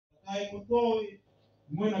ai mutoi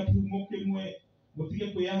mwana kimuke mwe mutige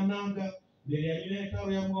kuyananga mbere ya ile karo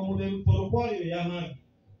ya mutheru toro kwali ya hagi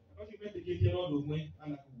basi mete kiti rodo mwe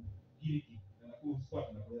ana kugiriki na kuswat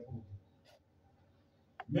na kwa ku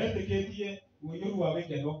mete kiti uyoru wa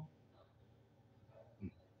wekeno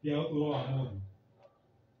ya otoro wa modu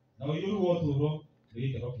na uyoru wa otoro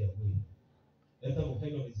wekeno kia kweli eta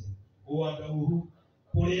muhedonism uwadaruhu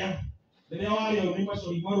kuria rĩrĩa warĩo nĩ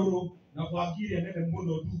macori marũrũ na kwangire nene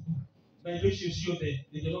mũno nduku na indo icio ciothe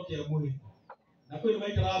gĩkeno kĩa mwĩrĩ na kwĩ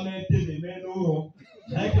maikaraga metĩthĩ menũro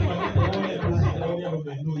na ĩkĩmanĩte wone kũcindana ũrĩa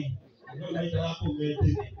rũmenũi no maikaraga kũu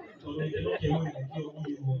metĩthĩ tondũ gĩkeno kĩa mwĩrĩ nĩkĩo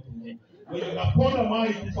mũgĩrwo tũro wenye kuponda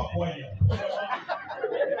mali kufa kwaja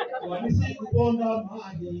wanisi kuponda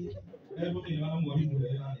mali hebu tena mwalimu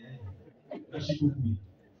leo na shikukui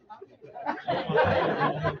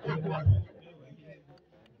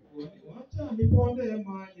wacha niponde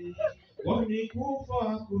mali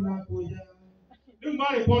wanikufa kuna kuja ni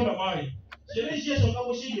mali ponda mali sherehe hizo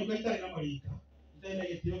kama shindi ukaitana na malika tena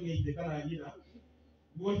getioge ite kana ngira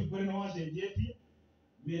mwoji kwere na wacenjeti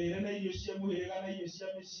mirire na irio cia muhirega na irio cia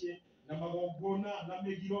mĩciĩ na magongona na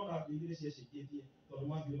mĩgiro na ngire cia ciketie tondũ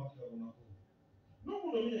mathire makagwo na kũu no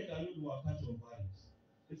mũndũ menyeka nĩ ũndũ wa cultural values.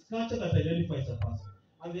 It's culture that identifies a person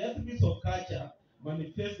and the attributes of culture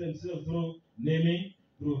manifest themselves through naming,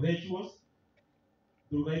 through rituals,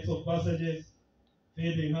 through rites of passages,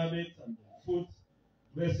 feeding habits and food,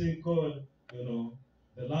 dressing code,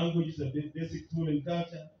 the language is a basic tool in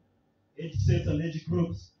culture, age sets and age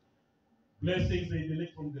groups, blessings they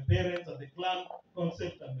delete from the parents and the clan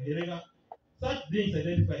concept and the such things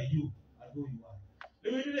identify you as who you are.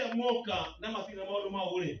 When you are moka, na matina maodo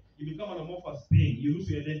maule, you become an amorphous being, you lose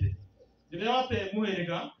your identity. Jene wate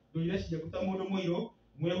muherega, do yeshi jakuta modo moyo,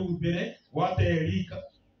 ubere, wate erika,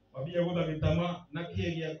 wabia woda kitama, na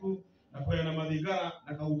kiegi yaku, na kwaya na madigara,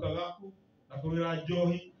 na kauka gaku, na kuwira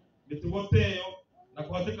johi, metugoteyo, na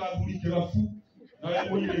kuwateka adhuri kirafu, na wewe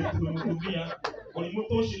mwile tunamutumia,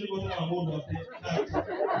 walimotoshi ligo tuma modo wate,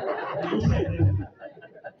 you lose your identity.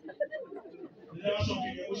 Ndio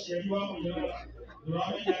washokinge kushiriwa mwenyewe.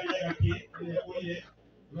 Durame nyanya gaki oye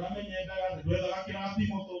durame nyanya ndwetha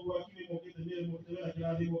gakirathimo toguo akiri mokite mire mokite wera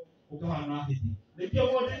kirathimo ukahana hiti nikio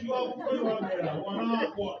wote kiwa kuko wa mera wana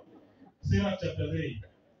wakwa Sirach chapter 3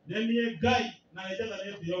 nenie gai na njetha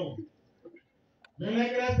ne thio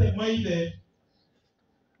nenegrete maithe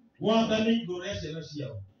wathani ngorece na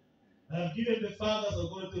ciao and given the fathers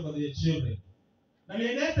authority over their children na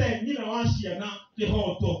nenete nyina wa ciana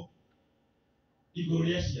kihoto iguru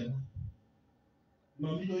ria ciana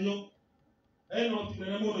mami yo eno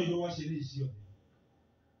tinene muno ido washiri icio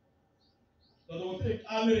todo wote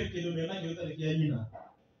America ndo mena nyota ni kia nyina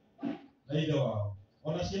naida wao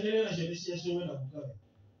ona cienere na ciene cia ciowe na kukaga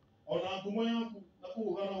ona ngumo yaku na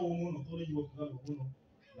kuugana wo muno tore jiwo kugana muno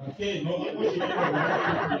na ke no ko ciene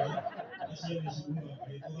na ciene ciuno na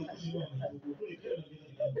todo ko ciene na todo ko ikera na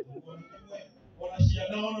kita ona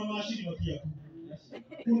ciana ona mashiri matia ku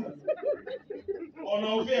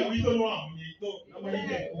ona uvea wito no amito na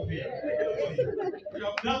maige uvea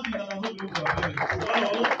ya brazi na nazo ndio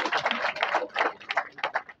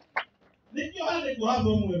nikio hali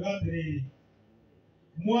kuhazo mwegatre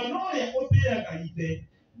mwana ya otea kaite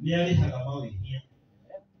ni alihaga mawehia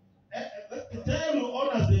the time who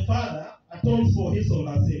honors the father atones for his or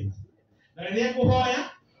her sins na ile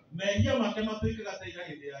kuhoya mehia makematike katika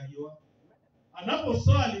hili ya hiyo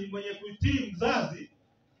anaposwali mwenye kutii mzazi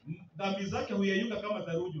dhambi zake huyeyuka kama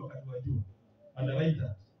theluji wakati wa jua.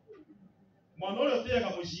 Andalaita. Mwana ule tia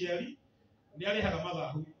kama mshiari ni alihaga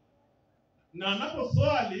madhahu. Na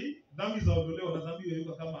anaposwali dhambi za ondolewa na dhambi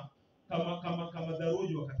huyeyuka kama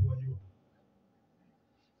theluji wakati wa jua.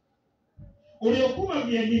 Uliokuma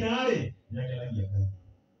miengina ale yakelagia kai.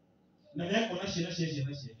 Na yako na sheke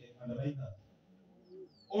andalaita.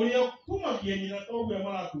 Uliokuma miengina togu ya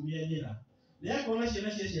mara kumiengina. Na yako na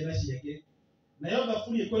sheke na yoga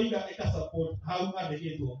fuli kwa ika support how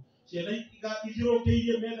adeketo ciana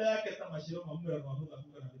igirokeirie menda yake ta mashiro mamwe na mahuga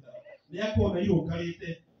kuka na bitara ni yako na hiyo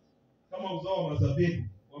kalite kama uzao wa mazabibu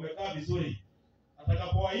wamekaa vizuri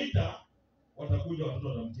atakapowaita watakuja watoto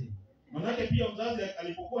watamtii manake pia mzazi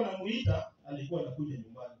alipokuwa anamuita alikuwa anakuja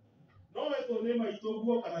nyumbani no eto nema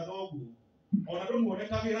itoguo kana dogu ona ndo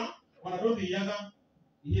muonekagira ona ndo thiaga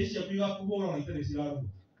iheshi ya kuiga kubora na itare siraru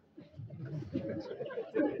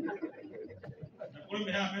Ule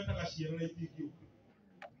meta kashiero na itikio.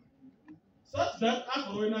 Such that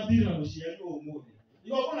akoro na dira no shiero omode.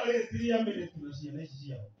 Igo bona le 3 minutes na shiero ici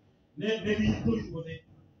ciao. Ne rito igothe.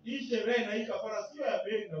 Ishere na ikafara sio ya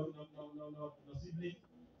bei na sibling.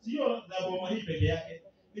 Sio na boma hii peke yake.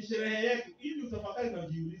 ni sherehe yetu, ili utafakari na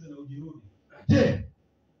ujiulize na ujirudi. Je,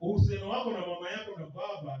 uhusiano wako na mama yako na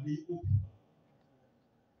baba ni upi?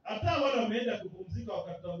 Hata wale wameenda kupumzika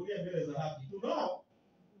wakatangulia mbele za haki, tunao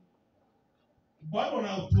bado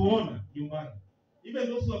wanatuona nyumbani. Even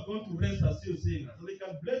those who are going to rest are still seeing us, so they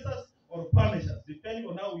can bless us or punish us depending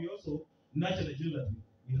on how we also nurture the children that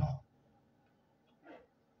we have.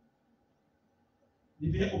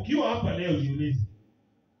 Ukiwa hapa leo jiulize,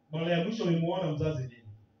 mara ya mwisho ulimuona mzazi lini?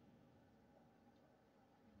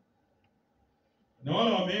 Na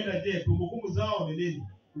wale wameenda, je, kumbukumbu zao ni nini?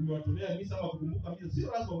 Umewatolea misa ama kukumbuka misa?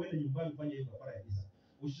 Sio lazima uende nyumbani ufanye hiyo kafara ya misa.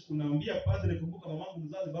 Unaambia padre, kumbuka mamangu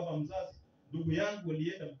mzazi, baba mzazi, ndugu yangu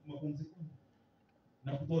walienda mapumziko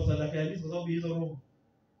na kutoa sadaka ya misa, sababu hizo roho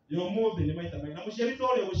yo mothe ni maita na mushirito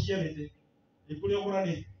ole ushirete ikuli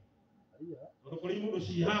okurani ukuli mundu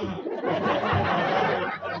shihaha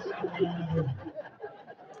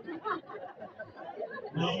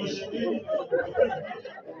na mushirito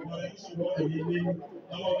na mushirito ni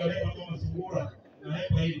kama kalema kama sungura na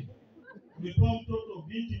hapa hivi umetoa mtoto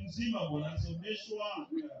binti mzima bwana alisomeshwa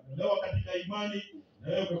leo katika imani na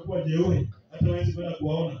wewe umekuwa jeuri hata hawezi kwenda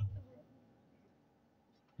kuwaona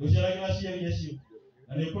Doshara kila shia yeshio.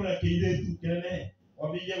 Alikora kile tu kelele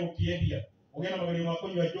wabije ukiendia. Ugena magari mako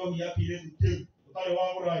ya jogi ya kile tu. Utale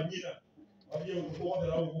wangu la nyina. Wabije kufoda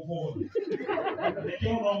la kufoda.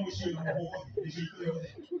 Ndio na mwisho na kufoda. Nishikwe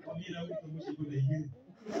yote. Wabije na mtu mwisho kwa hiyo.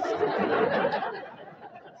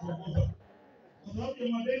 Kufoda. Kwa sababu ya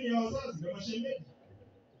madeni ya wazazi na mashemeji.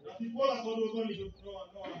 Na kikola kwa ndio ndio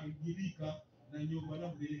ngirika na nyumba na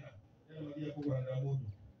mbeleka. Tena madia kwa ndamodo.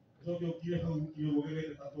 Zote ukile kama ukile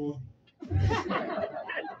wogele tatozi.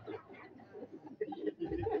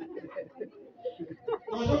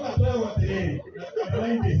 Tunatoka leo watere.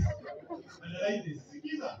 Analyze.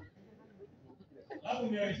 Sikiza. Hapo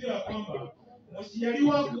nimeelezea kwamba msiali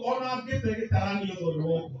wako ona gete gitarani yodo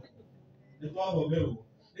woko. Ni kwa bobero.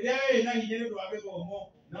 Ndio yeye na yeye ndo abezo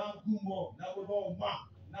mo na ngumo na goma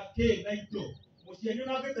na ke na ito. Msiali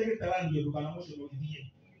ona gete gitarani yodo kana mosho ndo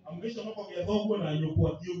githie. Amesha mako ya thogo na nyoko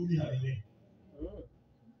atio guni harebe.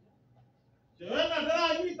 Tena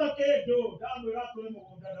daranyita kedo, damu yako ni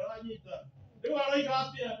mkonda daranyita. Ndio anaika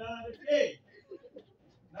afya daranyita.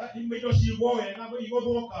 Na imejo shiwoe na igo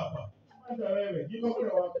boka hapa. Hata wewe, jiko kule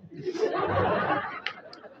wapi?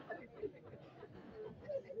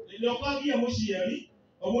 Ndio kagia mushiari,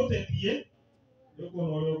 omotetie, yuko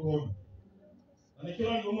no yuko.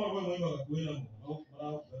 Anikira ngo mwa wewe mwa kwenda mo, au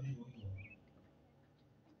mara kadi ngo.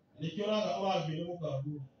 Nikira ga wagi mu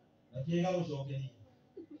kabu, na kiega gucokeri.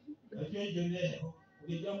 Lakini ingine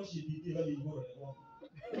ukija mushibiti hadi ngoro leo.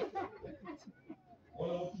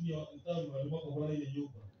 Wala mtu mtamu alikuwa kwa ile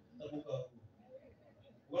nyumba. Tabuka.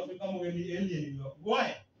 Watu kama wewe ni alien ni why?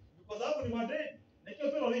 Because hapo ni madeni. Na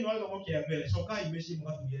kio pelo nini wale woke ya mbele. Shoka imeshi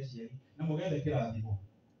mkatu yeshi yali. Na mugende kila adhibu.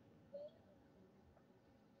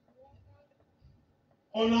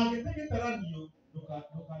 Ona kitege taradio doka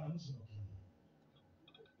na mushi doka.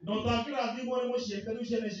 Ndotakira adhibu wale mushi kandi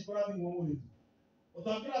ushene shikora adhibu mumuri.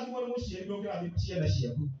 Otakira adhibu wale mushi doka adhibu chienda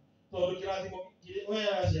shiaku. Todo kira adhibu wewe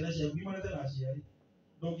asiana shiaku imane tena shiari.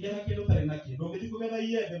 Ndogira kindu tare nakio. Ndogithiko getha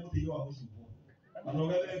iye muthiyo wa mushi.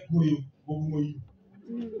 Anogethe kuyu bogumoyi.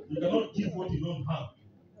 You cannot give what you don't have.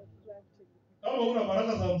 Kama una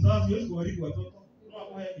baraka za mzazi huwezi kubariki watoto. No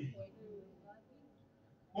hapo hebi.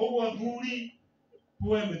 Kwa adhuri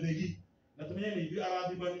tuwe medegi. Na tumia ni hivi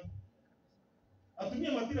aradhimani.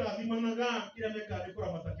 Atumia matira adhimana ga kila meka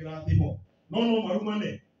nikora matakira adhimo. No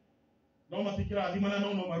marumane. No matikira adhimana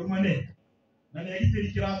no marumane. Na ni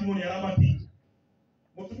agiteri kira adhimo ni arabati.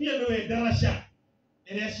 Mutumia noe darasha.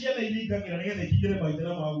 Ele ashia na iliga kira ngethe kijere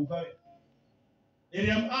maitera magukare.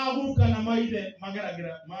 Eliam aguka na maide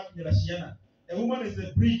magaragira magira shiana. A woman is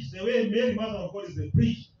a bridge. The way Mary, Mother of God, is a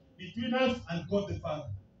bridge between us and God the Father.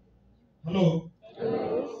 Hello.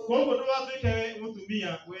 Kwa hivyo ndo wazeke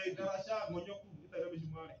mutumia we garasha ngonyoku itaga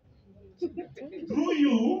mishumari. Through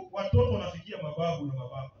you watoto wanafikia mababu na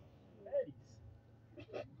mababa.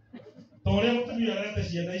 Tole mutumia rete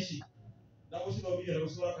shiana ishi. Na usino bia na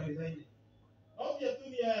usura kanisa. Au pia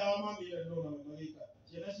tumia ya mama ile ndo na magaika.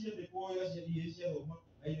 Shiana shia de kwa ya shia Roma.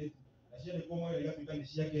 Aile ashia de kwa ya Afrika ni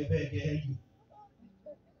shia ke peke heli.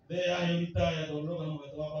 De ahita ya ndo kama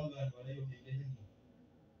watu wabanga wale yote heli.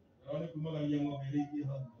 Wale kumaga ya mabeleki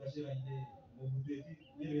hapo kashira ile mubuteti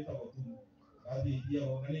ile leta watu. Hadi pia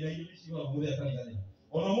wanani na ile shi wa mmoja kali.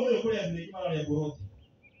 Ona mmoja kule ya kimara ya boroti.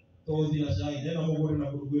 Tozi na shai nena mmoja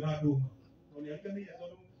na burugina ndo. Tole alika ni ya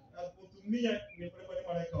ndo kutumia ni pale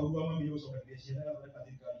mara ka uwa mami yoso kwa shida na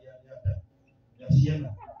katika ya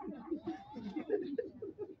shiana.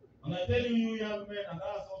 And I tell you young men, and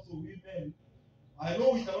us also women, I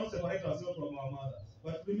know we cannot separate ourselves from our mothers.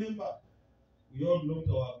 But remember, we all belong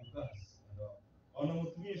to our bukas. Ona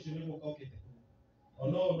mutumie shirimo kokete.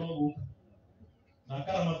 Ono na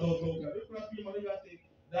kara matoto ngari pia mariga ati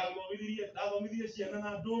dagomithirie ciana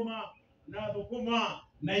na nduma na thukuma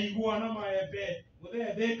na igua na maembe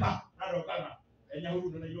muthetheka na rokaga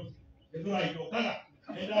enyahuru na irosi ethura irokaga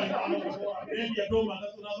endari kana ndia nduma na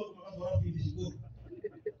thukuma gatwara bithi cukuru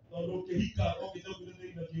tondu kihika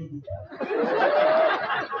okithokire na kiundu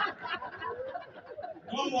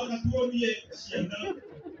no mwaka tuonie ciana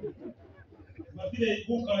matire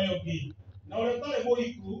guka yoki na ule tare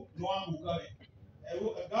boiku no amukawe. A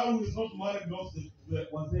girl who is not married belongs to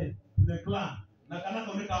the clan. Na kana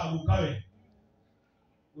kaoneka agukawe.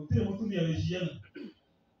 Utire mutumi ya rejiana.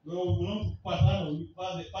 We belong to patano with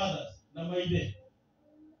fathers na maide.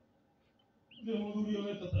 Utire mutumi ya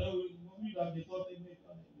meta tayo mutumi da getote me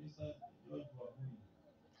Mr. George wa boy.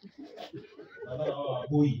 Gathara wa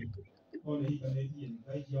boy. Kone hika neti ni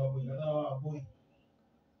kaiji wa boy. Gathara wa boy.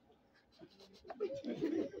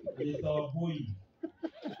 Mr. wa boy.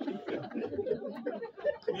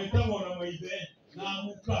 Metamo na maide na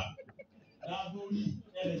muka na duri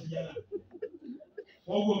eleziana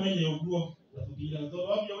ogo menye oguo na tukira to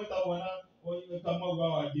wabyo weta wana o kama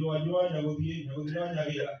wa jiwa nya godie nya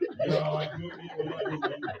gira ya wa jiwa ni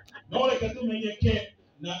ona no le katu menye ke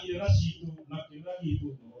na irashi tu na kiragi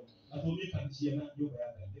tu na tumika kanisia na yoga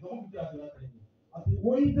yake ndio mtu atala tena ati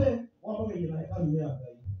woite wapo kwenye na hekalu ya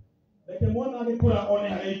Ngai leke mwana akikura one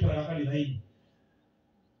haikara kali zaidi.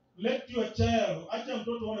 Let your child, acha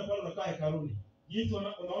mtoto one pale unakaa hekaluni. Jinsi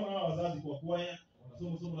unaona wazazi kwa kwaya,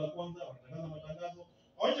 wanasoma somo la kwanza, wanatangaza matangazo.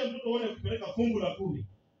 Acha mtoto one kupeleka fungu la 10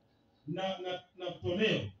 na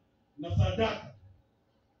toleo na sadaka.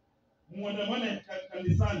 Muandamane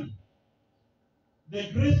kanisani. The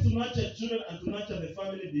grace to nurture children and to nurture the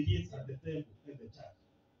family begins at the temple and the church.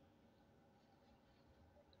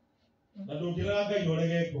 Na dongiraga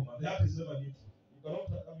inorege koma. The heart is never neutral. You cannot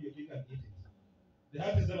have your cake and eat it. The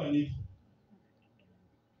heart is never neutral.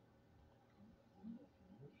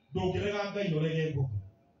 Dongiraga ga inorege koma.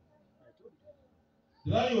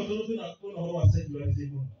 Ndani watoto na kuna horo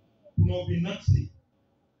secularism. Kuna ubinafsi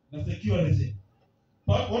na secularism.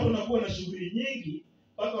 Watu wanakuwa na shughuli nyingi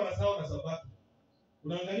mpaka wanasahau na sabato.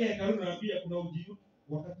 Unaangalia hekalu na pia kuna ujiu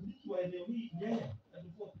wakatoliki wa eneo hili nyanya na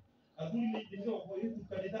tofauti. Aduli ni ndio kwa yetu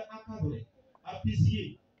kanisa akadole.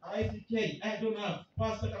 APCA, IFK, I don't know.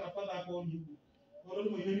 Pastor kana father hapo ni. Kwa nini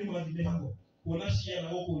mwingine mwadhibe hapo? Kuona shia na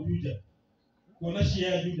huko Juja. Kuona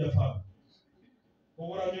shia ya Juja famu. Kwa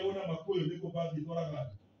wala meona makoyo niko baadhi tora gani.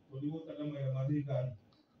 Kwa nini kama ya madika.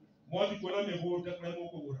 Mwadi kuona megota kwa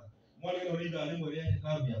huko bora. Mwadi ndio ndio mwele yake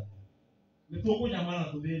kabia. Nitoko nyamana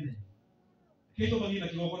tubene. Kito bagina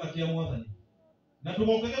kiwako na kia mwathani. Na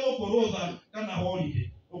tumokage gukorotha kana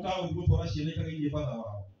holiday ukawa gutwara ciana ikageithie father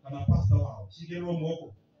wao kana pastor wao cigirwo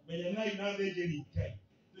moko menya nai na thĩnjĩri Ngai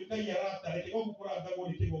tukai arata reke gukura ndago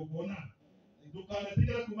ni kigongona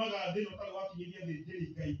ndukanatigĩra kumaga thĩ no tari wakinyithia thĩnjĩri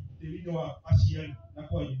Ngai tĩri-inĩ wa aciari na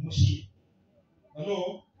kwanyu mũciĩ.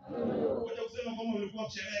 Hello, ngoja kusema kama ulikuwa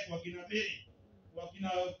sherehe kwa kina Mary, kwa kina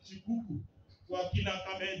Chikuku, kwa kina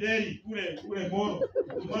Kamenderi kule Moro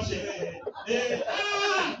kwa sherehe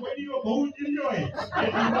kwa hiyo kwa ujilio wewe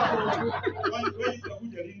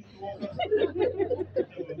utakuja lini kuoka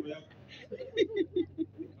mambo yako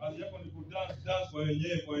kazi yako ni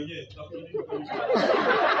dance kwa wenyewe tutakuja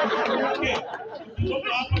okay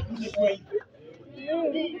kutoka hapa kuja kwa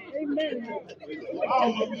amen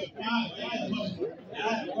au mambo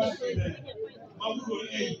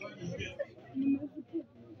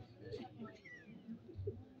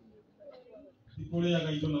Kule ya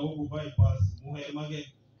gaito na huko bypass muhe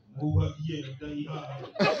mage mubagie ndani ha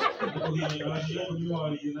ndio ya shida ndio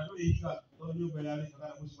wali na ndio hika ndio bayani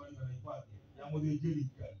kana mushimani na ipate ya mudhijiri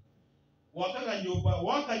kai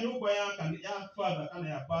waka nyumba ya father kana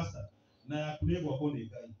ya pastor na ya kulegwa kone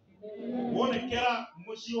gai wone kera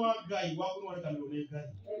mushi wa gai wako wale kana ne gai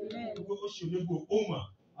uko oshi nebo oma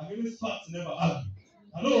against facts never argue.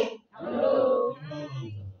 Hello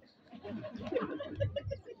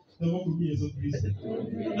Temo kumie Yesu Kristo.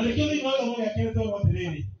 Na lekio ni wala moja kile tu wote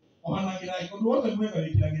leo. Ohanagira iko wote mweka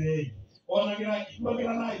lekiragira hii. Ohanagira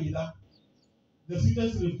ikibagira na ida. The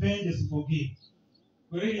sweetest revenge is forgive.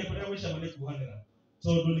 Kweli ni kwa wisha mane kuhanira.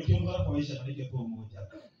 So ndo nikiongea kwa wisha mane kwa mmoja.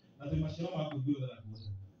 Na tumashiroma hapo ndio na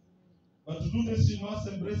kuona. But to do this you must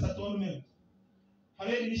embrace atonement.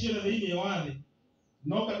 Hale ni shida hii ni wale.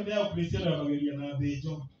 No kabila ya Kristiano wakagelia na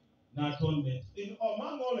bejo na atonement. In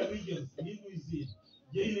among all religions, Hinduism,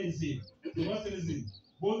 Jainism,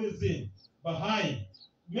 Buddhism, Bahai,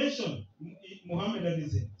 mention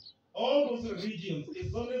Mohammedanism, all those religions,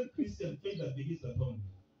 it's only Christian faith that begins atonement.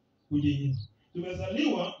 Kujinyima.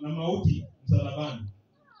 Tumezaliwa na mauti msalabani.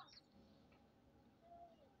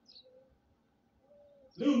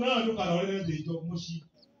 Leo na ndo kanaolele ndio mushi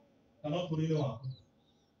kana kurele wako.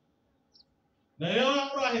 Na leo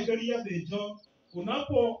unahegalia ndio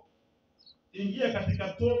unapo ingia katika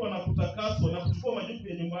toba na kutakaswa na kuchukua majukumu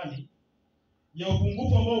ya nyumbani ya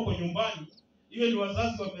upungufu ambao uko nyumbani, iwe ni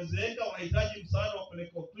wazazi wamezeeka wanahitaji msaada wa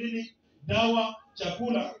kupeleka clinic, dawa,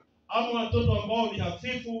 chakula, ama watoto ambao ni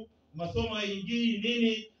hafifu, masomo haingii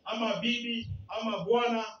nini, ama bibi ama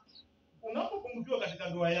bwana, unapopungukiwa katika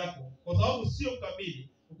ndoa yako kwa sababu sio kamili,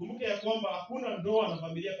 ukumbuke ya kwamba hakuna ndoa na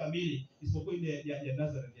familia kamili isipokuwa ile ya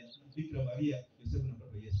Nazareth ya Bikira Maria, Yosefu na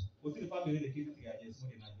mtoto Yesu. Kwa hiyo familia ile kitu ya Yesu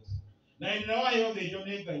ni nayo. Na inawa yote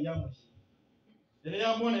joneka yamo. Ile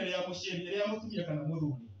ya mwana ile ya mushiri ile ya mutumia kana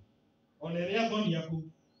muthuri. Ona ile ya thoni yaku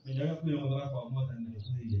menyaga kwira muthara kwa mwata na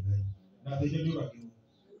ile ile gai. Na thije ndio rakio.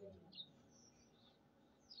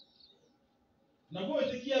 Na kwa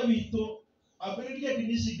etikia wito abiriria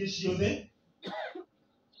dinishi geciothe.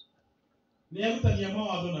 Ni arutani ya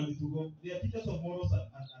mawatho na mitugo. They are teachers of morals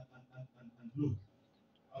and law.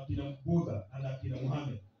 Akina Buddha na akina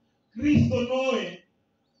Muhammad. Kristo noe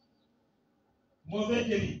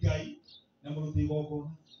mothe gai na muruti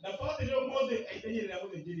goko na pale leo mothe aitenye na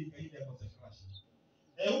mothe gai ya consecration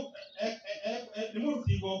ni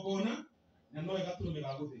muruti goko na noe gatume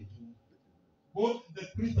ga gutheju both the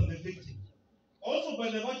priest and the victim, also by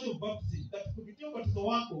the virtue of baptism, that kupitia ubatizo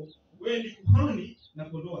wako wewe ni kuhani na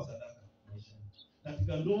kondoa sadaka maisha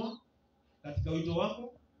katika ndoa, katika wito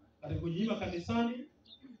wako, katika kujiima kanisani,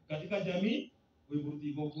 katika jamii, wewe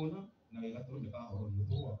muruti goko na gatume ga horo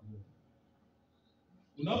wako.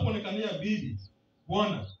 Unapoonekania bibi,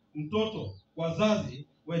 bwana, mtoto, wazazi,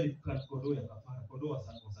 wewe ni kondoo ya kafara, kondoo wa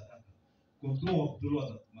sadaka, kondoo wa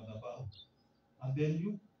kutolewa madhabahu. And then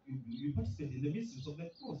you participate in the mysteries of the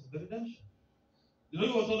cross, of the redemption.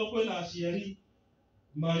 Ndio watoto kwa na ashiari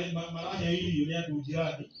mara ya hili ile ya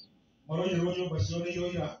tujirani. Mara ile roho bashore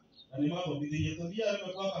yoira na ni mambo bidii yetu pia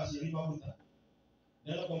ile kwa ashiari mafuta.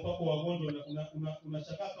 Ndio kwa mpako wagonjwa na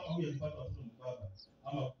unashaka kama huyu alipata watoto mbaba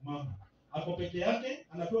ama mama. Hapo peke yake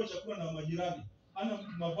anapewa chakula na majirani, ana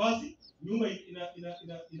mavazi, nyumba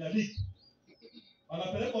ina leak,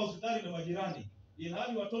 anapelekwa hospitali na majirani,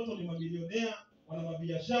 ilhali watoto ni mamilionea, wana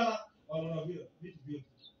mabiashara, wana vitu vyote.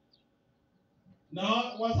 Na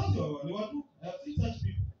wazazi wao ni watu such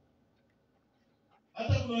people.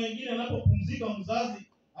 Hata kuna wengine anapopumzika mzazi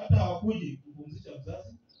hata hawakuji kupumzisha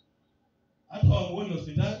mzazi, hata hawamuoni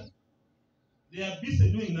hospitali, they are busy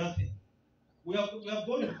doing nothing. We have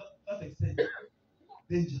gone to that extent.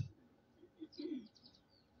 Danger.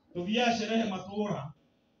 Tuvia sherehe matora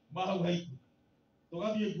mahau haiku.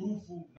 Tugabie gurufu